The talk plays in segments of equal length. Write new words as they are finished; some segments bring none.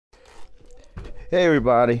Hey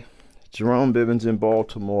everybody, Jerome Bibbins in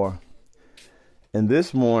Baltimore, and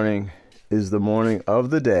this morning is the morning of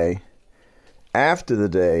the day after the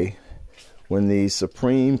day when the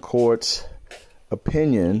Supreme Court's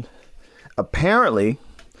opinion apparently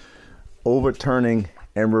overturning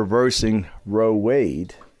and reversing Roe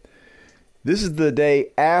Wade. This is the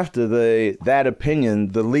day after that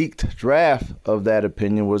opinion, the leaked draft of that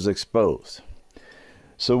opinion was exposed.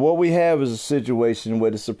 So what we have is a situation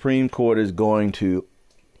where the Supreme Court is going to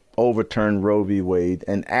overturn Roe v. Wade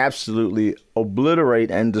and absolutely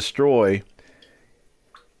obliterate and destroy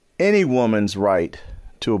any woman's right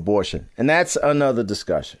to abortion. And that's another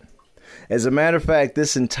discussion. As a matter of fact,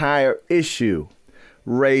 this entire issue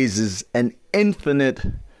raises an infinite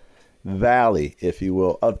valley, if you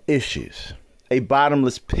will, of issues, a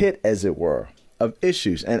bottomless pit, as it were, of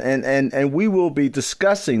issues. And we will be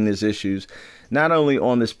discussing these issues not only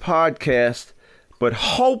on this podcast, but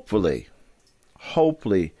hopefully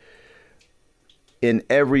in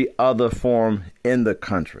every other forum in the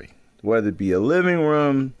country, whether it be a living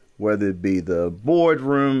room, whether it be the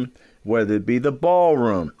boardroom, whether it be the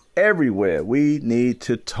ballroom, everywhere we need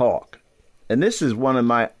to talk. And this is one of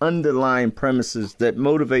my underlying premises that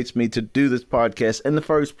motivates me to do this podcast in the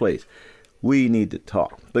first place. We need to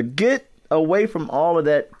talk. But get away from all of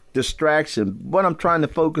that distraction. What I'm trying to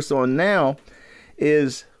focus on now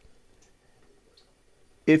is,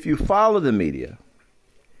 if you follow the media,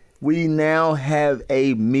 we now have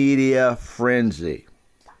a media frenzy.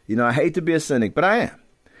 You know, I hate to be a cynic, but I am.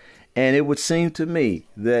 And it would seem to me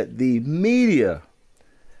that the media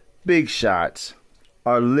big shots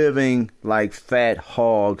are living like fat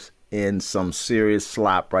hogs in some serious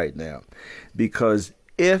slop right now. Because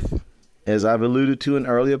if, as I've alluded to in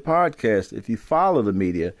earlier podcasts, if you follow the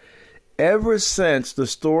media, ever since the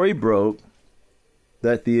story broke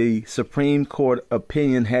that the Supreme Court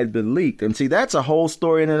opinion had been leaked. And see, that's a whole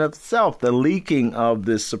story in and of itself, the leaking of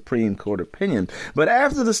this Supreme Court opinion. But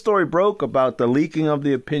after the story broke about the leaking of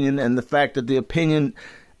the opinion and the fact that the opinion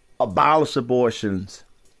abolished abortions,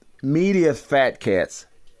 media fat cats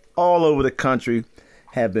all over the country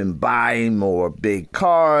have been buying more big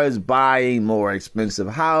cars, buying more expensive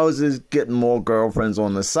houses, getting more girlfriends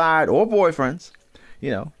on the side or boyfriends. You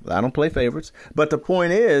know, I don't play favorites. But the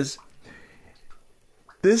point is,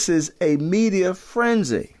 this is a media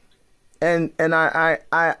frenzy. And I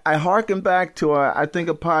hearken back to, I think,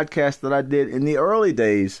 a podcast that I did in the early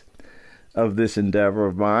days of this endeavor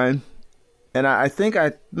of mine. And I think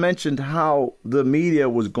I mentioned how the media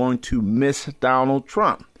was going to miss Donald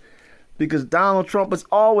Trump, because Donald Trump is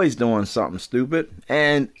always doing something stupid.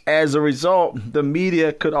 And as a result, the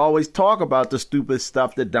media could always talk about the stupid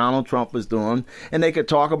stuff that Donald Trump was doing. And they could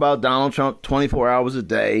talk about Donald Trump 24 hours a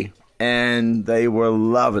day. And they were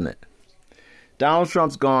loving it. Donald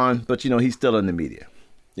Trump's gone, but, he's still in the media.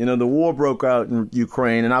 The war broke out in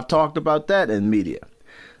Ukraine, and I've talked about that in media.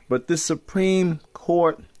 But this Supreme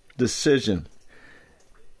Court decision,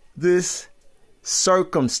 this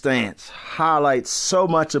circumstance highlights so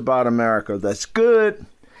much about America that's good,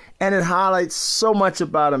 and it highlights so much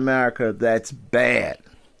about America that's bad.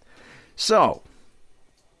 So,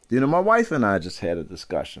 my wife and I just had a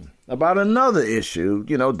discussion about another issue,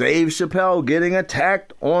 Dave Chappelle getting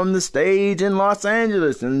attacked on the stage in Los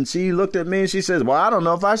Angeles. And she looked at me and she says, well, I don't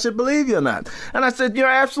know if I should believe you or not. And I said, you're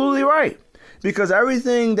absolutely right. Because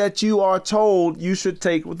everything that you are told, you should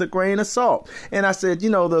take with a grain of salt. And I said,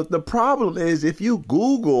 the problem is, if you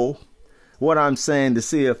Google what I'm saying to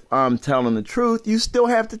see if I'm telling the truth, you still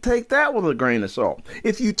have to take that with a grain of salt.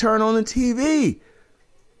 If you turn on the TV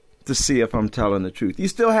to see if I'm telling the truth, you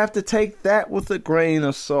still have to take that with a grain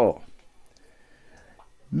of salt.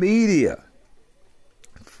 Media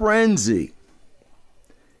frenzy.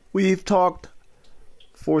 We've talked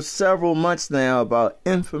for several months now about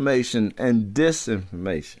information and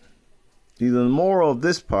disinformation. The moral of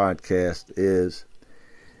this podcast is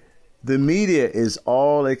the media is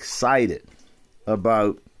all excited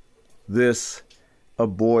about this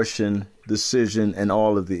abortion decision and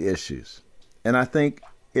all of the issues. And I think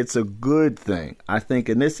it's a good thing. I think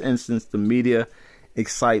in this instance, the media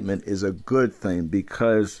excitement is a good thing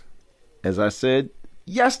because, as I said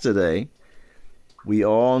yesterday, we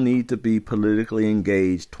all need to be politically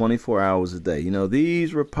engaged 24 hours a day.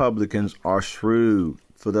 These Republicans are shrewd.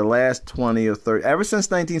 For the last 20 or 30, ever since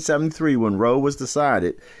 1973 when Roe was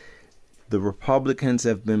decided, the Republicans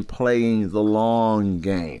have been playing the long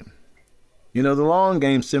game. The long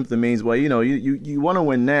game simply means, well, you want to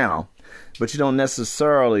win now, but you don't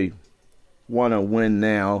necessarily want to win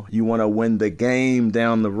now. You want to win the game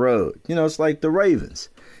down the road. It's like the Ravens.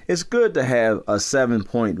 It's good to have a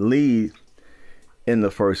 7-point lead in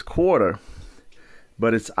the first quarter,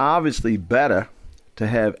 But it's obviously better to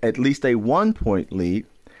have at least a 1-point lead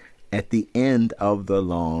at the end of the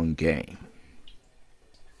long game.